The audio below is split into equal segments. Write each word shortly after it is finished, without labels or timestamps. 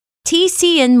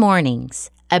TCN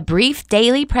Mornings, a brief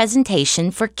daily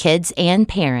presentation for kids and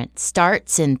parents,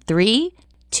 starts in 3,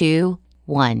 2,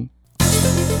 1. The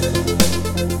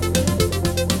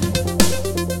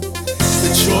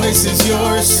choice is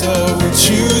yours, so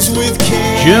choose with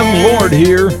care. Jim Lord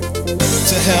here.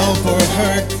 To help or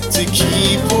hurt, to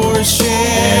keep or share.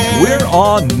 And we're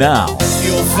on now.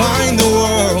 You'll find the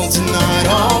world's not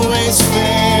always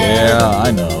fair. Yeah,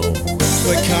 I know.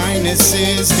 But kindness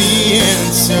is the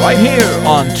answer. Right here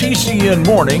on TCN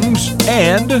Mornings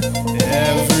and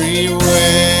everywhere.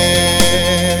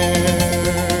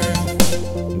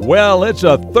 Well, it's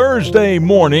a Thursday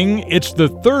morning. It's the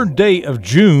 3rd day of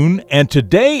June, and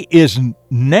today is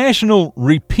National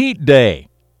Repeat Day.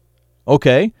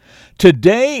 Okay,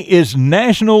 today is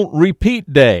National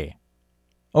Repeat Day.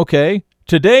 Okay,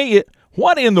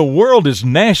 what in the world is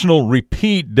National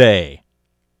Repeat Day?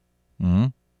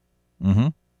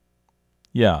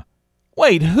 Yeah.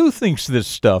 Wait, who thinks this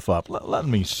stuff up? Let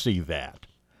me see that.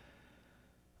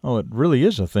 Oh, it really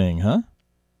is a thing, huh?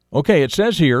 Okay, it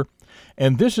says here,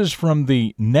 and this is from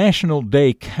the National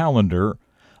Day calendar.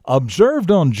 Observed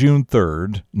on June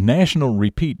 3rd, National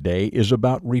Repeat Day is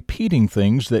about repeating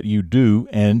things that you do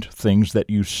and things that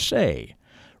you say.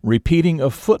 Repeating a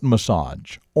foot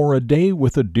massage or a day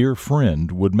with a dear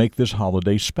friend would make this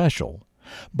holiday special.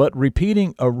 But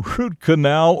repeating a root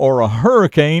canal or a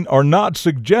hurricane are not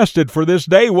suggested for this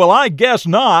day. Well, I guess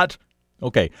not.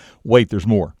 Okay, wait, there's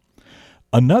more.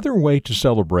 Another way to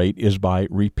celebrate is by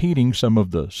repeating some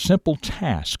of the simple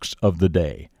tasks of the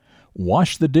day.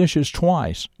 Wash the dishes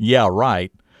twice. Yeah,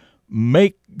 right.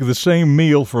 Make the same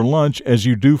meal for lunch as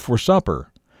you do for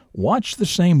supper. Watch the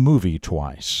same movie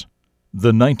twice.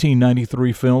 The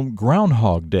 1993 film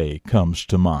Groundhog Day comes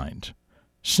to mind.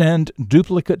 Send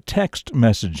duplicate text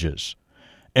messages.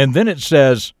 And then it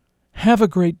says, have a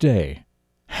great day.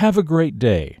 Have a great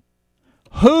day.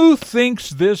 Who thinks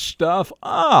this stuff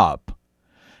up?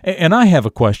 And I have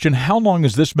a question. How long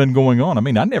has this been going on? I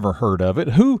mean, I never heard of it.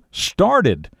 Who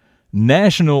started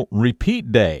National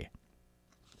Repeat Day?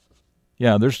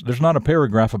 Yeah, there's not a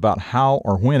paragraph about how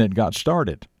or when it got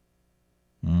started.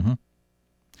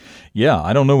 Yeah,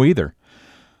 I don't know either.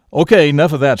 Okay,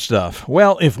 enough of that stuff.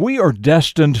 Well, if we are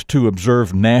destined to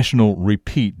observe National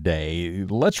Repeat Day,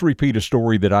 let's repeat a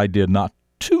story that I did not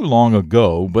too long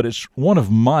ago, but it's one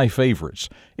of my favorites.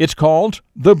 It's called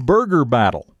The Burger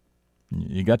Battle.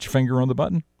 You got your finger on the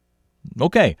button?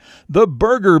 Okay, The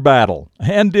Burger Battle,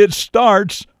 and it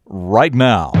starts right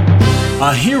now.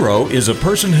 A hero is a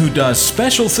person who does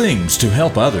special things to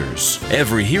help others.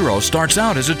 Every hero starts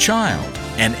out as a child,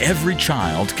 and every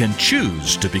child can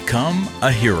choose to become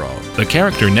a hero. The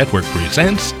Character Network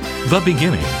presents The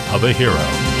Beginning of a Hero.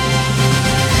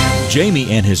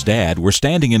 Jamie and his dad were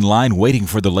standing in line waiting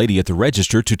for the lady at the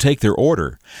register to take their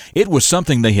order. It was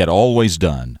something they had always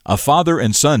done. A father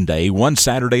and son day, one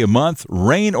Saturday a month,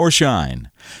 rain or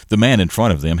shine. The man in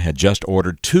front of them had just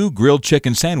ordered 2 grilled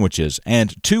chicken sandwiches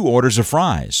and 2 orders of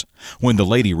fries. When the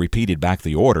lady repeated back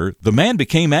the order, the man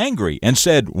became angry and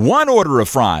said, 1 order of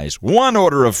fries, 1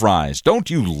 order of fries. Don't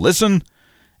you listen?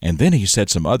 And then he said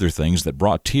some other things that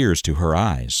brought tears to her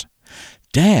eyes.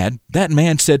 Dad, that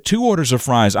man said 2 orders of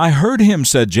fries. I heard him,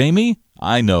 said Jamie.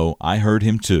 I know, I heard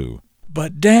him too.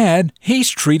 But Dad, he's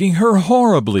treating her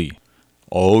horribly.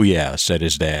 Oh yeah, said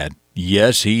his dad.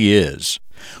 Yes, he is.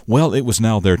 Well, it was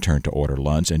now their turn to order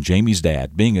lunch, and Jamie's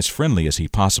dad, being as friendly as he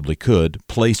possibly could,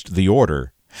 placed the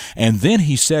order. And then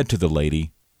he said to the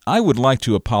lady, I would like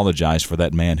to apologize for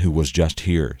that man who was just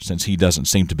here, since he doesn't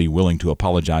seem to be willing to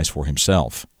apologize for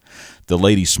himself. The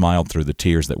lady smiled through the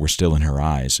tears that were still in her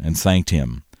eyes and thanked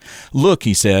him. Look,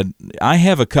 he said, I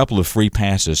have a couple of free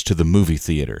passes to the movie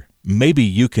theater. Maybe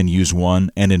you can use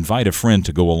one and invite a friend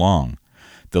to go along.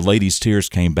 The lady's tears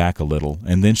came back a little,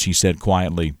 and then she said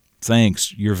quietly,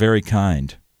 Thanks, you're very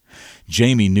kind.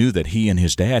 Jamie knew that he and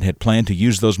his dad had planned to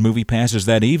use those movie passes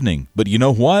that evening, but you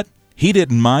know what? He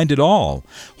didn't mind at all.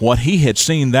 What he had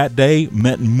seen that day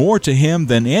meant more to him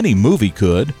than any movie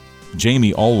could.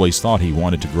 Jamie always thought he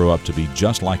wanted to grow up to be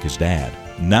just like his dad.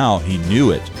 Now he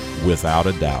knew it without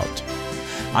a doubt.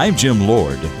 I'm Jim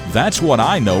Lord. That's what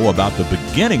I know about the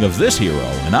beginning of this hero,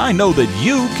 and I know that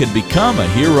you can become a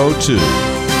hero too.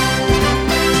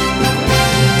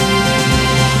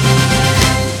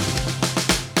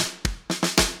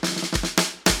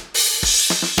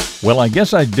 Well, I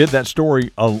guess I did that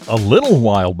story a little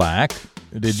while back.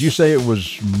 Did you say it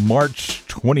was March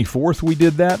 24th we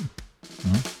did that?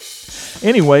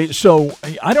 Anyway, so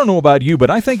I don't know about you, but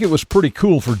I think it was pretty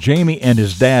cool for Jamie and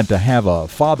his dad to have a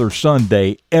father-son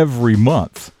day every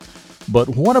month. But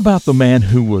what about the man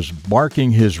who was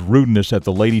barking his rudeness at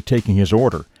the lady taking his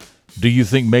order? Do you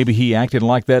think maybe he acted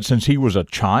like that since he was a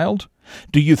child?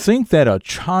 Do you think that a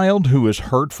child who is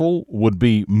hurtful would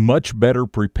be much better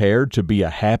prepared to be a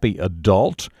happy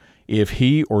adult if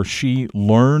he or she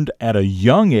learned at a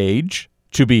young age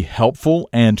to be helpful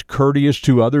and courteous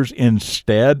to others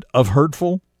instead of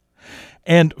hurtful?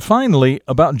 And finally,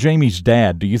 about Jamie's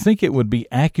dad, do you think it would be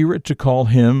accurate to call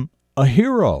him a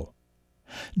hero?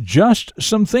 Just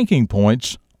some thinking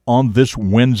points on this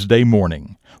Wednesday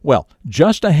morning. Well,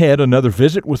 just ahead, another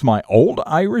visit with my old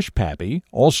Irish pappy,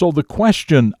 also the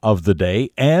question of the day,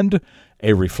 and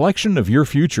a reflection of your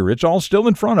future. It's all still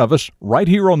in front of us right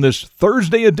here on this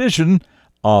Thursday edition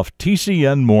of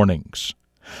TCN Mornings.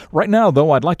 Right now,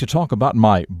 though, I'd like to talk about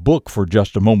my book for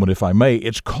just a moment, if I may.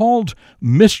 It's called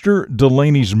Mr.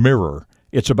 Delaney's Mirror.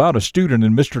 It's about a student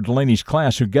in Mr. Delaney's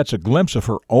class who gets a glimpse of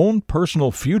her own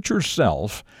personal future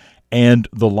self and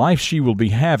the life she will be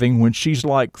having when she's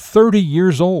like 30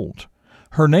 years old.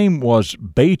 Her name was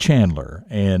Bay Chandler,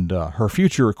 and her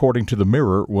future, according to the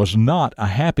Mirror, was not a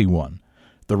happy one.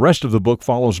 The rest of the book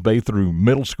follows Bay through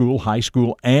middle school, high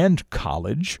school, and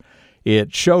college.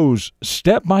 It shows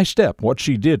step by step what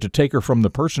she did to take her from the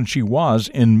person she was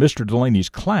in Mr. Delaney's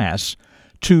class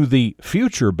to the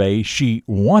future Bay she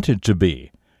wanted to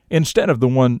be, instead of the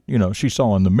one, she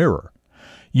saw in the Mirror.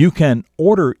 You can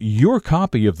order your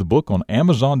copy of the book on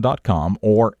Amazon.com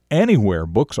or anywhere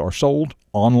books are sold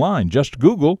online. Just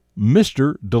Google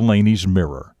Mr. Delaney's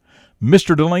Mirror.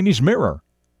 Mr. Delaney's Mirror.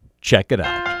 Check it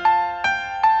out.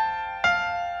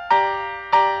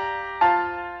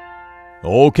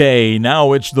 Okay,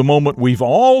 now it's the moment we've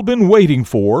all been waiting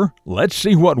for. Let's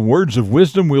see what words of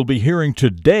wisdom we'll be hearing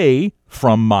today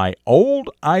from my old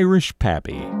Irish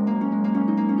pappy.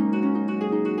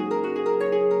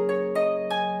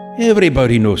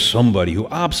 Everybody knows somebody who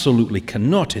absolutely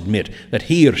cannot admit that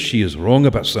he or she is wrong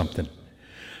about something.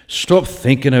 Stop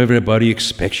thinking everybody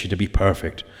expects you to be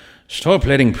perfect. Stop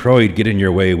letting pride get in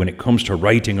your way when it comes to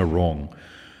righting a wrong.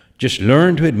 Just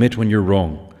learn to admit when you're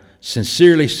wrong.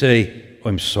 Sincerely say,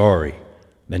 "I'm sorry."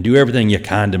 Then do everything you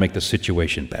can to make the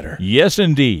situation better. Yes,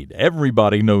 indeed.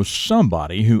 Everybody knows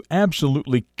somebody who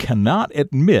absolutely cannot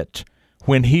admit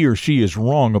when he or she is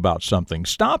wrong about something.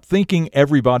 Stop thinking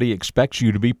everybody expects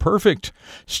you to be perfect.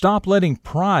 Stop letting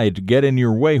pride get in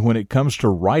your way when it comes to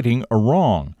righting a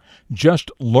wrong. Just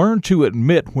learn to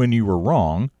admit when you were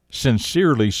wrong,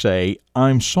 sincerely say,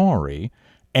 "I'm sorry,"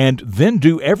 and then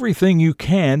do everything you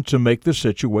can to make the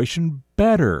situation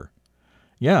better.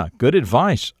 Yeah, good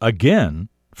advice, again,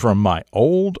 from my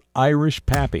old Irish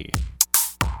pappy.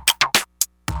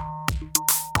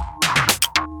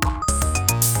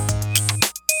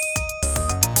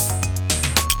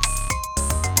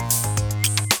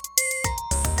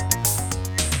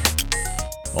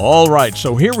 All right,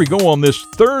 so here we go on this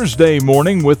Thursday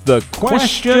morning with the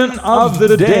question of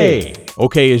the day.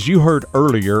 Okay, as you heard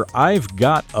earlier, I've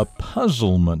got a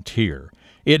puzzlement here.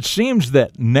 It seems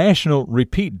that National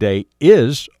Repeat Day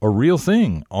is a real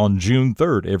thing on June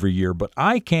 3rd every year, but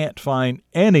I can't find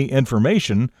any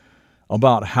information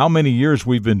about how many years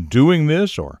we've been doing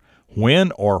this, or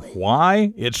when or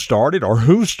why it started, or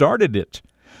who started it.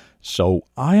 So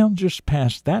I'll just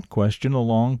pass that question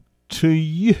along to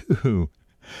you.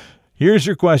 Here's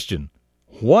your question.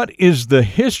 What is the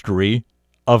history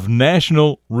of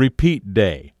National Repeat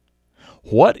Day?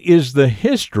 What is the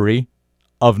history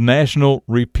of National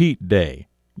Repeat Day?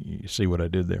 You see what I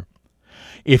did there?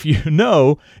 If you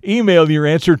know, email your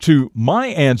answer to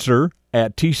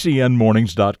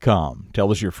myanswer@tcnmornings.com.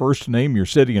 Tell us your first name, your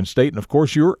city and state, and of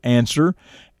course your answer,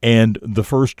 and the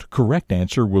first correct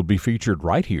answer will be featured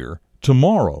right here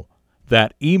tomorrow.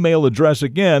 That email address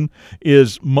again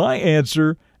is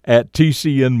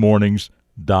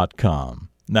myanswer@tcnmornings.com.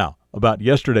 Now, about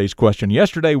yesterday's question.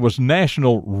 Yesterday was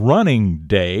National Running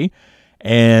Day,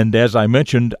 and as I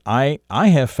mentioned, I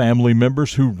have family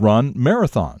members who run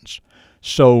marathons.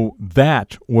 So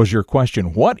that was your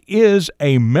question. What is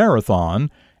a marathon,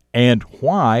 and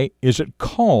why is it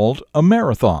called a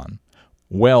marathon?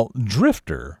 Well,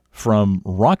 Drifter from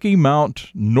Rocky Mount,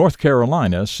 North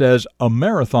Carolina, says a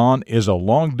marathon is a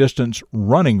long-distance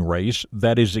running race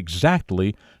that is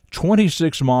exactly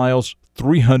 26 miles,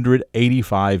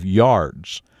 385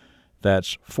 yards.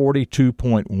 That's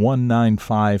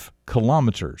 42.195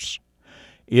 kilometers.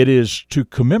 It is to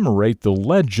commemorate the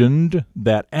legend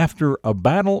that after a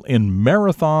battle in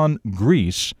Marathon,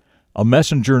 Greece, a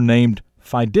messenger named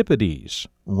Pheidippides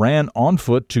ran on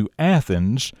foot to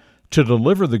Athens to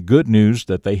deliver the good news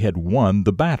that they had won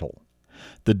the battle.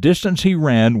 The distance he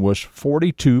ran was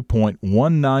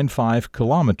 42.195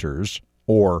 kilometers,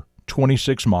 or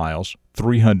 26 miles,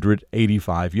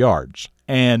 385 yards.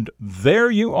 And there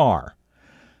you are.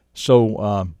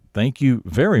 So thank you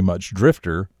very much,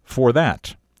 Drifter, for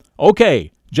that.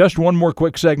 Okay, just one more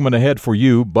quick segment ahead for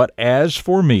you, but as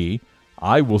for me,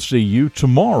 I will see you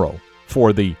tomorrow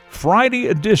for the Friday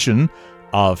edition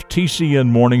of TCN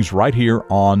Mornings right here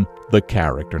on the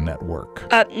Character Network.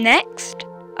 Up next,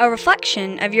 a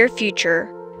reflection of your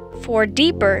future for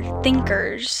deeper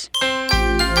thinkers.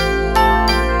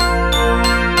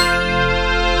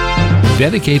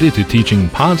 Dedicated to teaching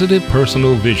positive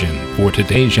personal vision for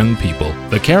today's young people,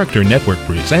 the Character Network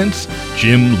presents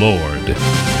Jim Lord.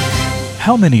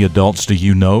 How many adults do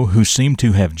you know who seem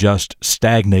to have just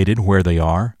stagnated where they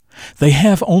are? They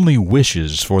have only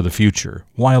wishes for the future,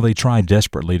 while they try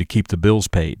desperately to keep the bills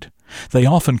paid. They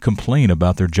often complain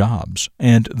about their jobs,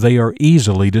 and they are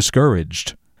easily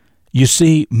discouraged. You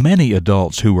see, many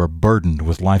adults who are burdened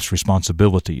with life's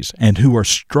responsibilities and who are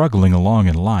struggling along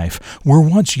in life were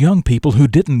once young people who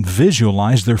didn't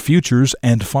visualize their futures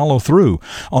and follow through.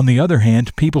 On the other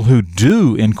hand, people who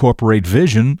do incorporate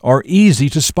vision are easy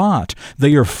to spot.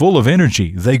 They are full of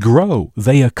energy, they grow,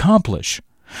 they accomplish.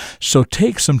 So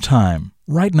take some time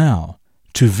right now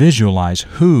to visualize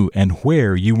who and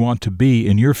where you want to be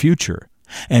in your future,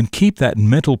 and keep that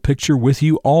mental picture with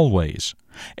you always.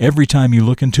 Every time you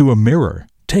look into a mirror,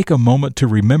 take a moment to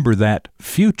remember that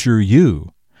future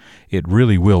you. It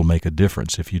really will make a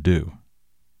difference if you do.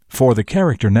 For the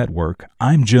Character Network,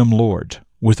 I'm Jim Lord,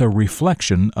 with a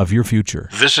reflection of your future.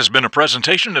 This has been a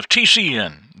presentation of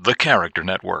TCN, the Character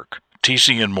Network,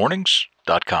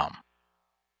 tcnmornings.com.